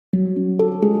Hi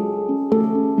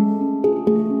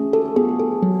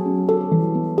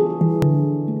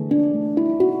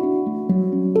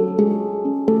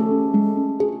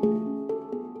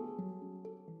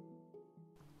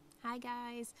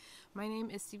guys, my name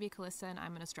is Stevie, Calista, and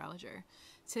I'm an astrologer.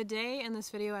 Today in this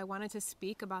video I wanted to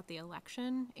speak about the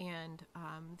election and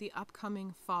the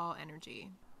upcoming fall energy.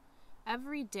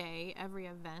 Every day, every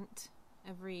event,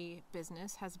 every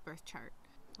business has a birth chart.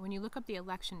 When you look up the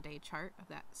election day chart of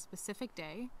that specific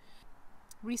day,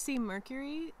 we see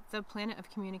Mercury, the planet of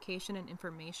communication and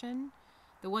information,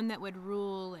 the one that would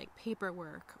rule like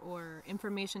paperwork or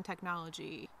information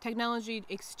technology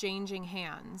exchanging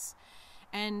hands.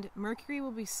 And Mercury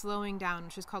will be slowing down,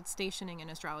 which is called stationing in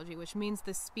astrology, which means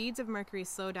the speeds of Mercury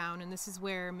slow down, and this is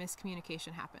where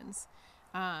miscommunication happens.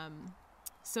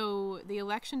 So the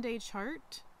election day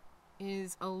chart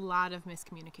is a lot of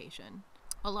miscommunication.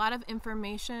 A lot of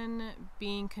information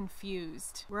being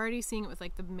confused. We're already seeing it with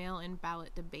like the mail-in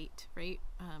ballot debate, right?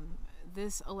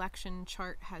 This election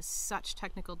chart has such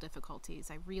technical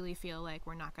difficulties. I really feel like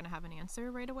we're not going to have an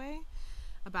answer right away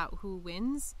about who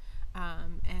wins.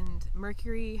 And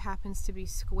Mercury happens to be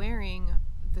squaring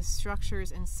the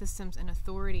structures and systems and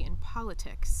authority and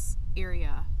politics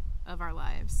area of our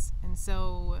lives. And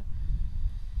so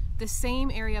the same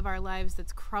area of our lives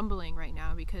that's crumbling right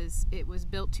now because it was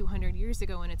built 200 years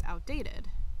ago and it's outdated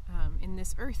in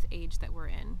this earth age that we're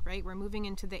in, right? We're moving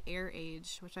into the air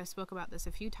age, which I spoke about this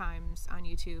a few times on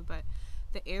YouTube, but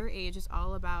the air age is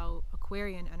all about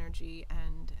Aquarian energy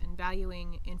and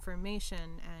valuing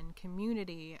information and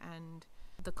community and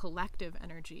the collective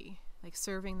energy, like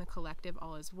serving the collective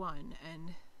all as one.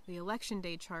 And the election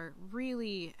day chart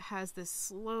really has this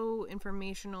slow,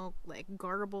 informational, like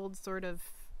garbled sort of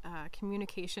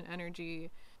communication energy,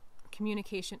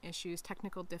 communication issues,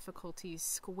 technical difficulties,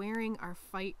 squaring our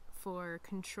fight for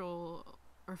control,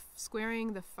 or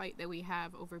squaring the fight that we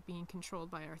have over being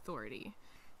controlled by our authority.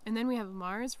 And then we have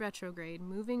Mars retrograde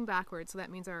moving backwards. So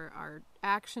that means our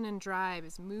action and drive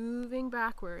is moving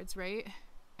backwards, right?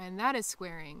 And that is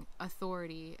squaring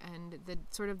authority and the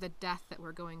sort of the death that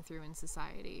we're going through in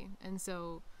society. And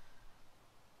so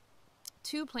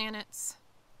two planets,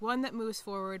 one that moves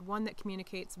forward, one that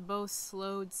communicates, both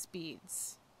slowed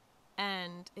speeds.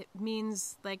 And it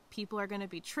means like people are going to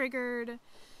be triggered,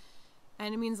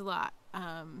 and it means a lot.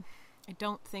 I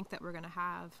don't think that we're going to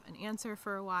have an answer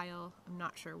for a while. I'm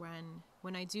not sure when.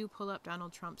 When I do pull up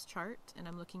Donald Trump's chart and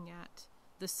I'm looking at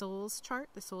the soul's chart,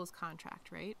 the soul's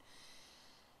contract, right?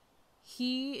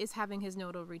 He is having his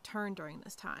nodal return during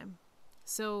this time.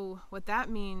 So what that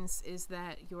means is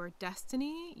that your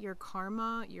destiny, your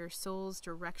karma, your soul's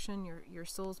direction, your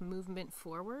soul's movement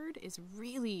forward is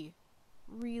really,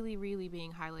 really, really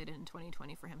being highlighted in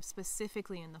 2020 for him,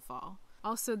 specifically in the fall.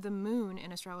 Also, the moon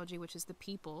in astrology, which is the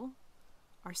people,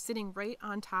 are sitting right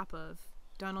on top of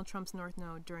Donald Trump's North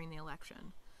Node during the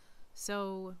election.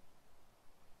 So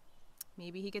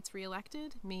maybe he gets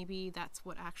reelected, maybe that's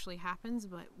what actually happens,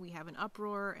 but we have an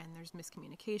uproar and there's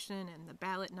miscommunication and the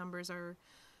ballot numbers are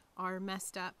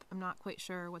messed up. I'm not quite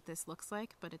sure what this looks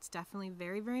like, but it's definitely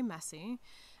very, very messy,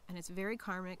 and it's very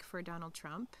karmic for Donald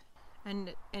Trump.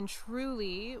 And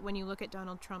truly, when you look at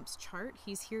Donald Trump's chart,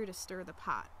 he's here to stir the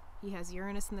pot. He has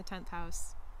Uranus in the 10th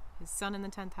house, his sun in the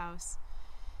 10th house.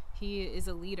 He is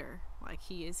a leader. Like,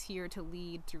 he is here to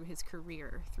lead through his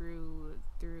career, through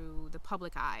the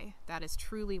public eye. That is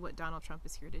truly what Donald Trump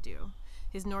is here to do.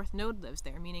 His North Node lives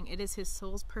there, meaning it is his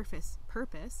soul's purpose.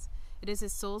 It is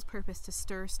his soul's purpose to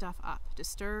stir stuff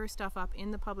up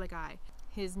in the public eye.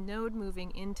 His node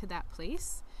moving into that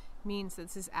place means that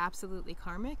this is absolutely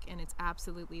karmic, and it's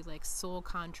absolutely like soul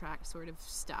contract sort of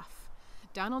stuff.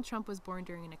 Donald Trump was born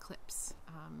during an eclipse,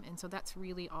 and so that's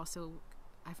really also,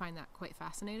 I find that quite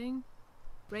fascinating,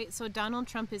 right? So Donald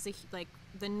Trump is like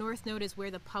the North Node is where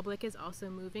the public is also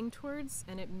moving towards,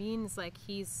 and it means like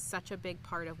he's such a big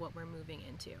part of what we're moving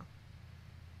into.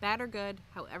 Bad or good,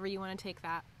 however you want to take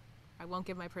that. I won't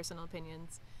give my personal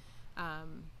opinions.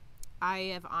 I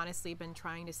have honestly been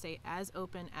trying to stay as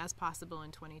open as possible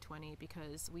in 2020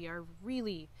 because we are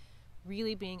really,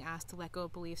 really being asked to let go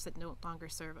of beliefs that no longer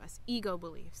serve us, ego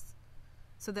beliefs,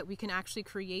 so that we can actually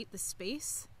create the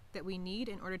space that we need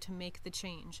in order to make the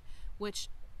change, which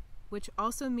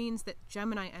also means that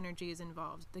Gemini energy is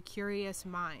involved, the curious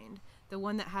mind, the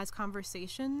one that has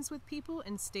conversations with people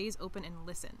and stays open and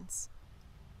listens.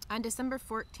 On December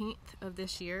 14th of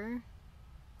this year,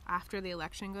 after the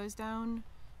election goes down,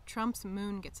 Trump's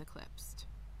moon gets eclipsed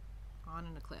on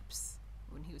an eclipse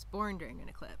when he was born during an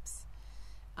eclipse.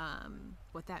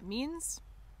 What that means,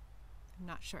 I'm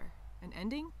not sure. An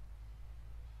ending?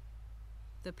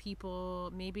 the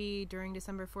people, maybe during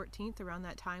December 14th, around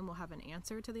that time, we'll have an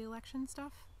answer to the election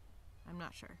stuff. I'm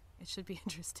not sure. It should be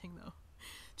interesting, though.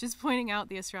 Just pointing out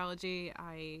the astrology,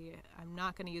 I'm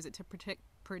not going to use it to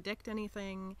predict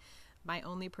anything. My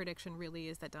only prediction really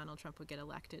is that Donald Trump would get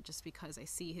elected, just because I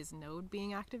see his node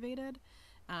being activated.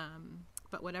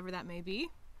 But whatever that may be,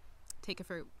 take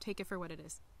it for what it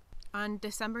is. On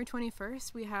December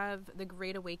 21st, we have the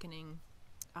Great Awakening,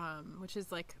 which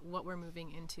is like what we're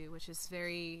moving into, which is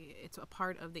it's a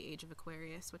part of the Age of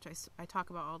Aquarius, which I talk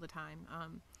about all the time.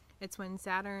 It's when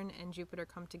Saturn and Jupiter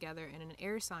come together in an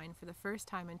air sign for the first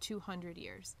time in 200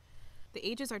 years. The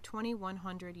ages are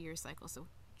 2100 year cycles, so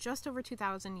just over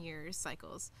 2,000 years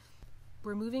cycles.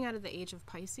 We're moving out of the Age of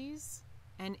Pisces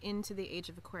and into the Age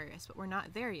of Aquarius, but we're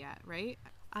not there yet, right?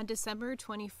 On December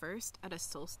 21st, at a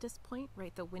solstice point,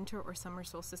 right, the winter or summer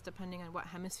solstice, depending on what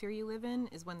hemisphere you live in,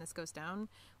 is when this goes down.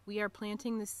 We are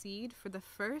planting the seed for the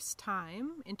first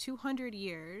time in 200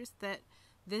 years that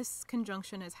this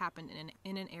conjunction has happened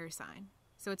in an air sign.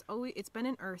 So it's been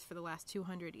in Earth for the last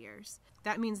 200 years.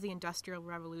 That means the Industrial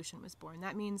Revolution was born.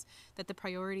 That means that the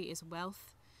priority is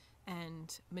wealth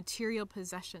and material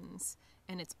possessions,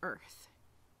 and it's Earth.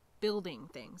 Building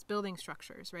things, building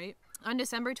structures, right? On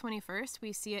December 21st,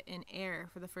 we see it in air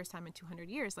for the first time in 200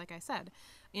 years, like I said,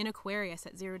 in Aquarius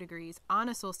at 0 degrees on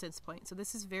a solstice point. So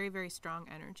this is very, very strong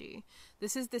energy.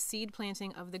 This is the seed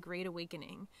planting of the Great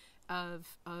Awakening,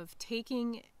 of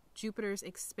taking Jupiter's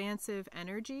expansive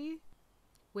energy,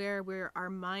 where our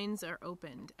minds are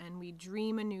opened and we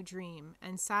dream a new dream,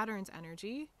 and Saturn's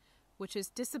energy, which is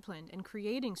disciplined and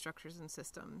creating structures and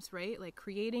systems, right? Like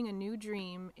creating a new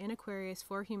dream in Aquarius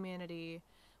for humanity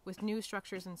with new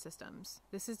structures and systems.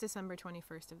 This is December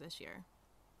 21st of this year.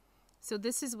 So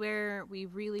this is where we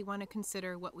really want to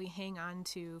consider what we hang on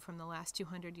to from the last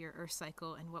 200-year Earth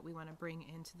cycle and what we want to bring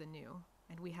into the new.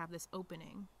 And we have this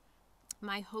opening.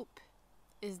 My hope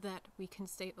is that we can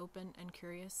stay open and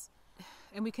curious,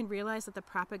 and we can realize that the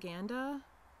propaganda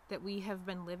that we have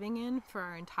been living in for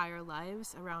our entire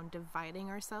lives around dividing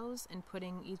ourselves and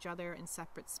putting each other in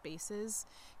separate spaces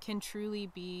can truly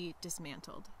be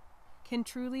dismantled, can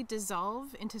truly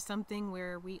dissolve into something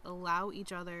where we allow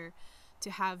each other to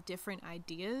have different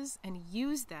ideas and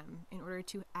use them in order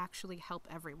to actually help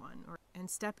everyone, and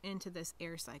step into this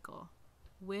air cycle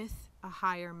with a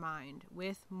higher mind,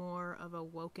 with more of a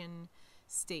woken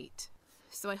state.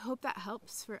 So I hope that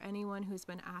helps for anyone who's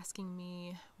been asking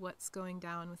me what's going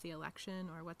down with the election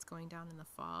or what's going down in the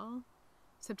fall.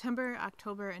 September,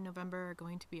 October, and November are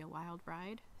going to be a wild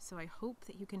ride. So I hope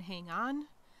that you can hang on,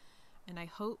 and I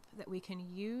hope that we can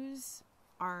use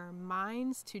our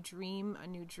minds to dream a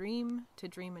new dream, to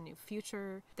dream a new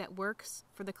future that works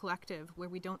for the collective, where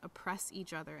we don't oppress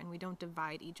each other and we don't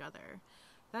divide each other.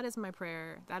 That is my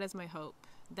prayer. That is my hope.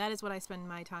 That is what I spend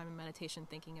my time in meditation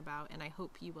thinking about, and I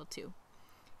hope you will too.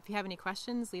 If you have any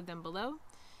questions, leave them below.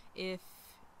 If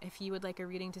you would like a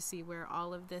reading to see where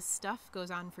all of this stuff goes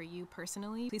on for you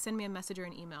personally, please send me a message or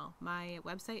an email. My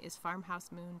website is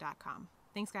farmhousemoon.com.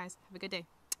 Thanks, guys. Have a good day.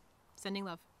 Sending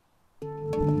love.